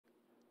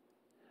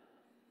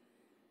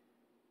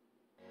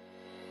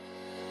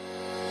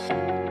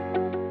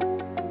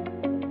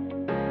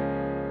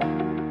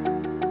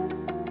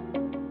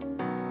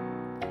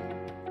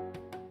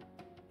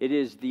It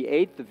is the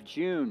 8th of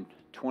June,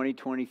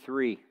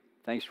 2023.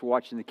 Thanks for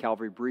watching the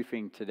Calvary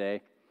briefing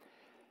today.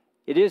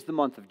 It is the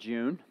month of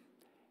June,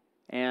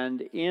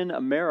 and in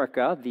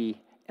America, the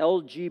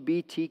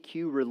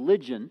LGBTQ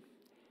religion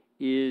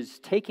is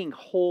taking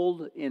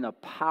hold in a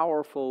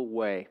powerful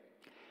way.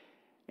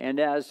 And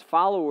as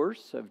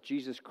followers of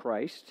Jesus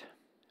Christ,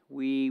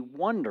 we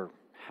wonder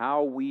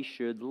how we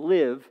should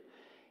live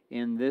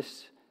in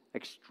this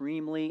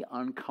extremely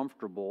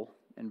uncomfortable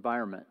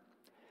environment.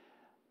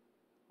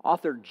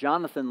 Author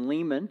Jonathan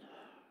Leeman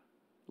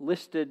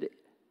listed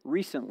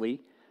recently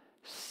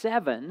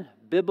 7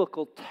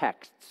 biblical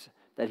texts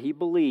that he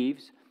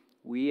believes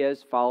we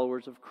as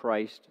followers of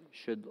Christ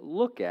should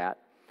look at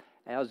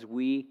as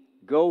we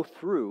go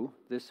through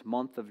this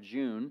month of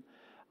June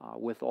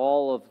with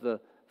all of the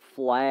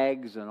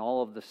flags and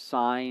all of the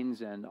signs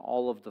and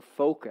all of the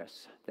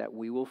focus that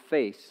we will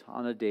face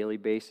on a daily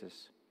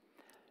basis.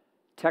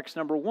 Text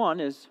number 1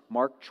 is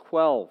Mark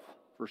 12,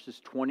 verses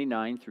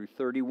 29 through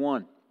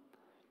 31.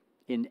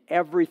 In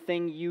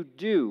everything you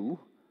do,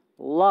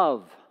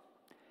 love.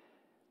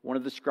 One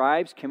of the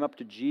scribes came up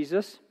to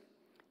Jesus.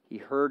 He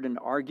heard an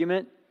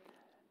argument,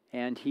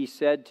 and he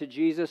said to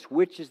Jesus,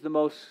 "Which is the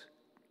most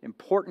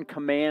important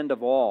command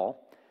of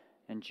all?"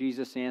 And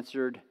Jesus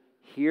answered,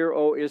 "Hear,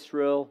 O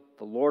Israel,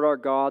 the Lord our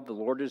God, the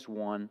Lord is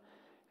one,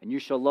 and you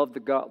shall love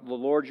the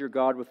Lord your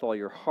God with all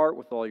your heart,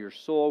 with all your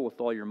soul, with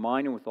all your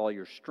mind, and with all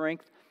your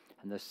strength.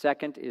 And the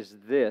second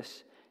is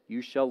this,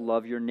 you shall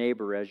love your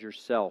neighbor as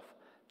yourself.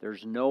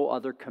 There's no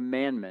other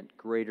commandment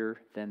greater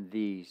than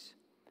these."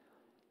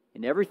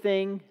 In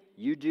everything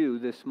you do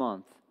this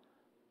month,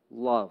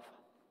 love.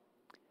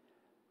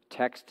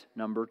 Text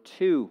number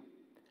 2.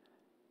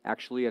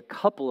 Actually, a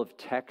couple of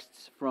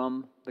texts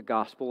from the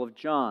Gospel of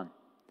John.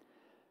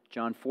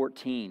 John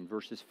 14,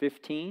 verses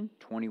 15,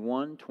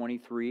 21,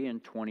 23,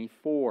 and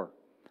 24.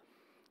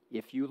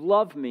 If you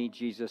love me,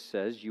 Jesus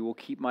says, you will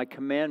keep my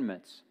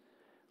commandments.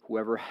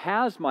 Whoever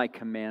has my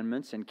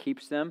commandments and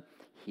keeps them,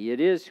 he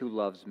it is who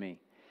loves me.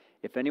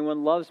 If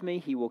anyone loves me,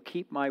 he will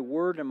keep my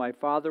word, and my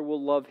Father will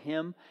love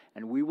him,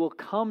 and we will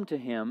come to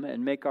him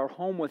and make our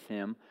home with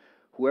him.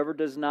 Whoever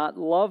does not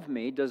love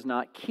me does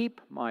not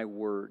keep my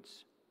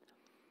words.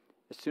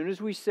 As soon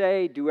as we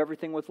say, do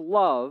everything with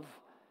love,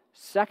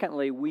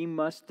 secondly, we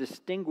must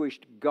distinguish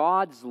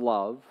God's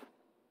love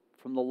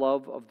from the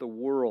love of the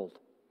world.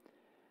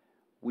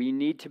 We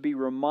need to be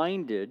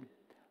reminded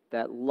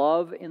that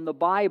love in the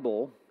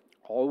Bible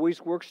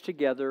always works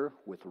together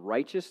with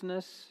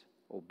righteousness,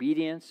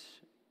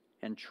 obedience,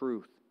 and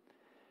truth.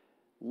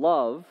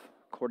 Love,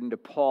 according to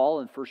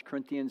Paul in 1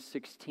 Corinthians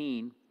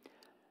 16,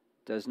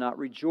 does not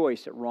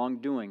rejoice at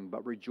wrongdoing,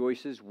 but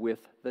rejoices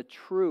with the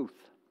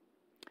truth.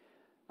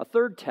 A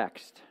third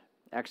text,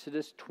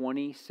 Exodus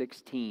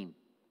 20:16.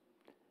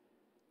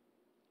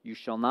 You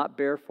shall not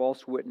bear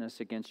false witness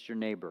against your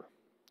neighbor.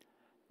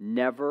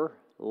 Never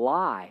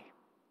lie.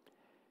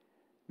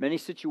 Many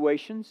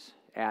situations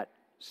at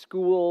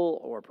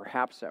school or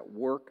perhaps at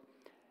work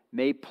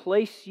may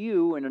place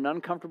you in an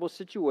uncomfortable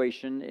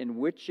situation in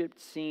which it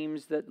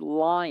seems that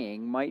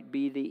lying might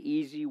be the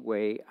easy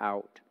way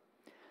out.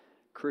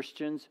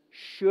 Christians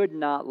should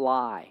not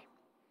lie.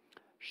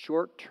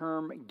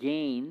 Short-term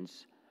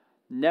gains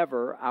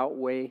never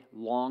outweigh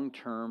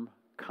long-term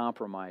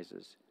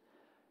compromises.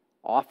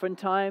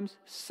 Oftentimes,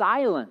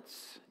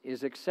 silence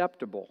is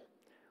acceptable.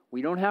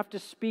 We don't have to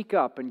speak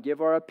up and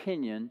give our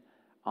opinion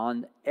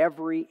on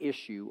every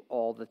issue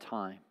all the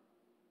time.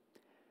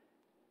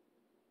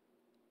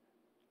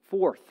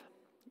 Fourth,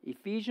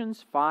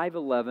 Ephesians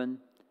 5:11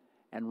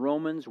 and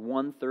Romans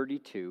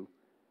 1:32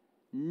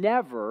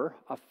 never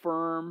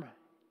affirm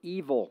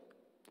evil.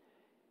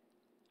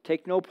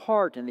 Take no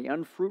part in the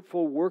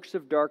unfruitful works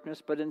of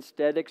darkness, but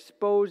instead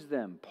expose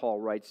them, Paul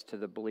writes to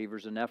the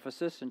believers in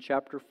Ephesus in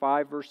chapter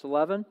 5, verse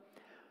 11.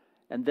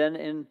 And then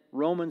in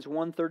Romans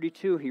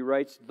 1:32, he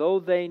writes, though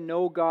they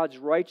know God's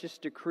righteous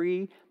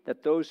decree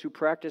that those who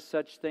practice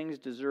such things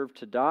deserve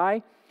to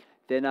die,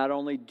 they not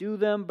only do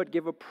them, but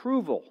give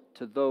approval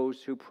to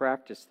those who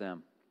practice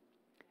them.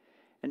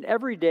 An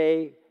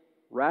everyday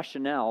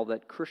rationale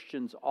that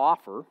Christians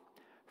offer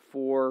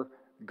for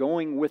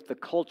going with the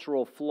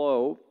cultural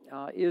flow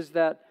is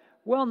that,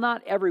 well,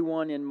 not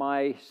everyone in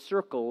my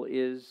circle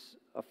is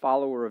a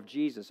follower of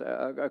Jesus,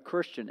 a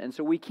Christian, and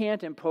so we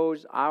can't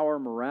impose our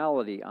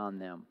morality on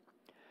them.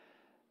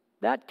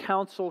 That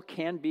counsel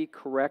can be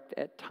correct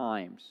at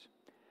times,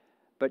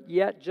 but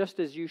yet just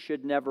as you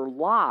should never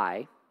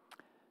lie,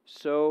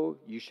 so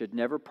you should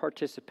never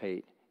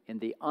participate in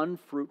the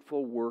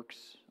unfruitful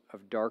works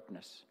of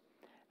darkness.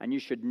 And you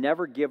should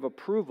never give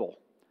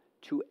approval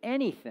to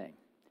anything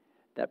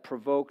that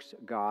provokes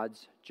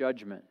God's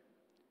judgment.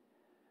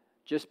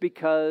 Just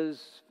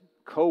because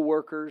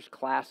co-workers,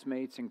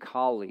 classmates, and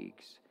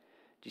colleagues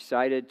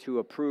decided to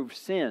approve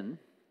sin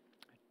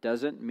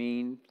doesn't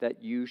mean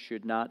that you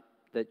should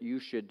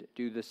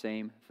do the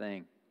same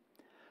thing.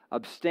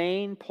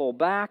 Abstain, pull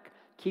back,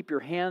 keep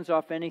your hands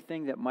off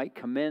anything that might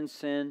commend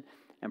sin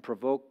and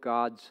provoke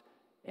God's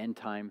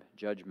end-time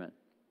judgment.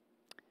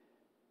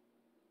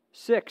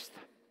 Sixth,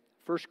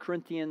 1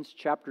 Corinthians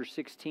chapter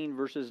 16,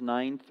 verses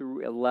 9 through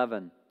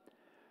 11.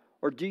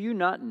 Or do you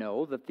not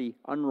know that the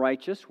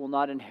unrighteous will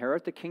not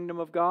inherit the kingdom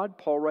of God?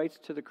 Paul writes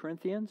to the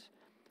Corinthians.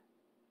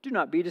 Do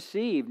not be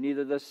deceived,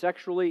 neither the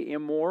sexually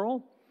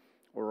immoral,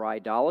 or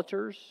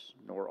idolaters,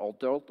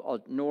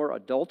 nor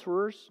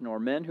adulterers, nor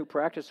men who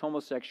practice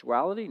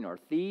homosexuality, nor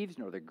thieves,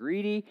 nor the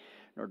greedy,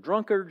 nor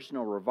drunkards,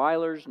 nor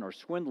revilers, nor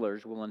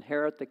swindlers will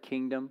inherit the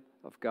kingdom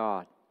of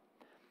God.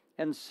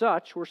 And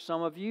such were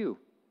some of you.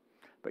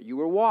 But you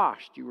were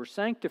washed, you were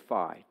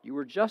sanctified, you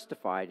were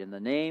justified in the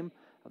name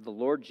of the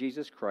Lord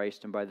Jesus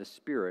Christ and by the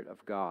Spirit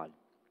of God.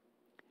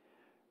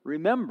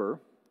 Remember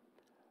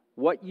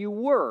what you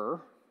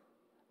were,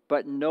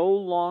 but no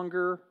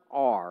longer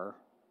are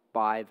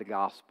by the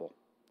gospel.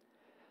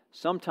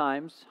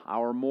 Sometimes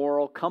our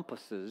moral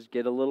compasses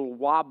get a little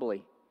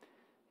wobbly.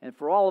 And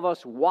for all of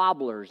us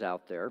wobblers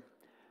out there,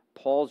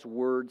 Paul's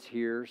words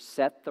here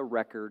set the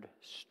record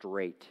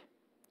straight.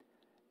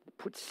 It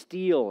puts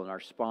steel in our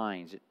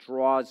spines. It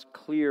draws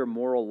clear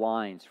moral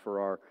lines for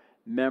our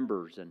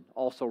members and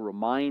also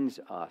reminds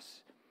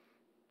us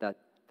that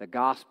the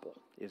gospel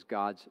is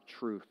God's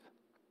truth.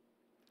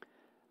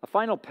 A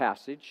final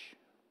passage,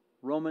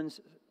 Romans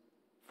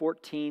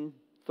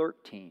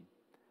 14:13.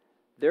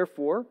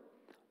 Therefore,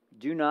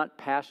 do not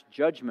pass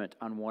judgment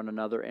on one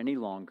another any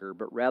longer,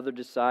 but rather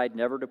decide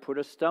never to put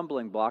a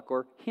stumbling block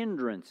or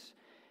hindrance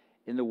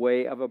in the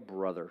way of a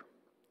brother.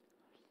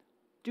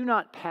 Do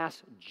not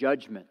pass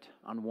judgment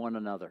on one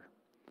another.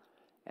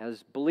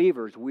 As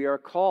believers, we are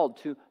called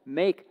to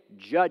make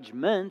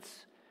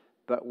judgments,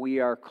 but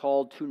we are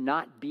called to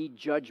not be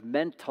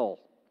judgmental.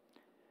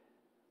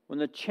 When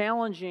the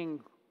challenging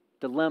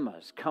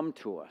dilemmas come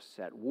to us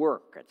at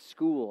work, at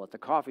school, at the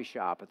coffee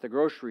shop, at the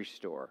grocery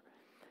store,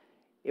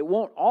 it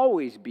won't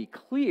always be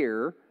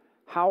clear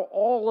how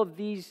all of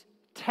these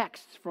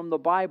texts from the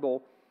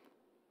Bible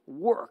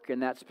work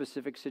in that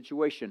specific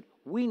situation.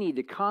 We need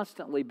to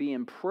constantly be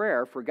in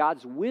prayer for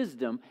God's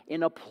wisdom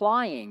in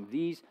applying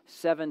these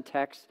 7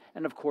 texts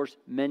and, of course,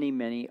 many,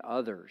 many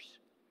others.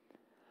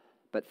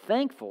 But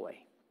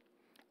thankfully,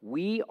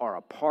 we are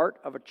a part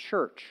of a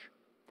church,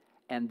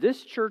 and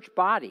this church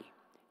body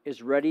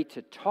is ready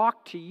to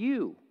talk to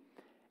you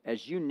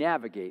as you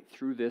navigate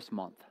through this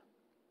month.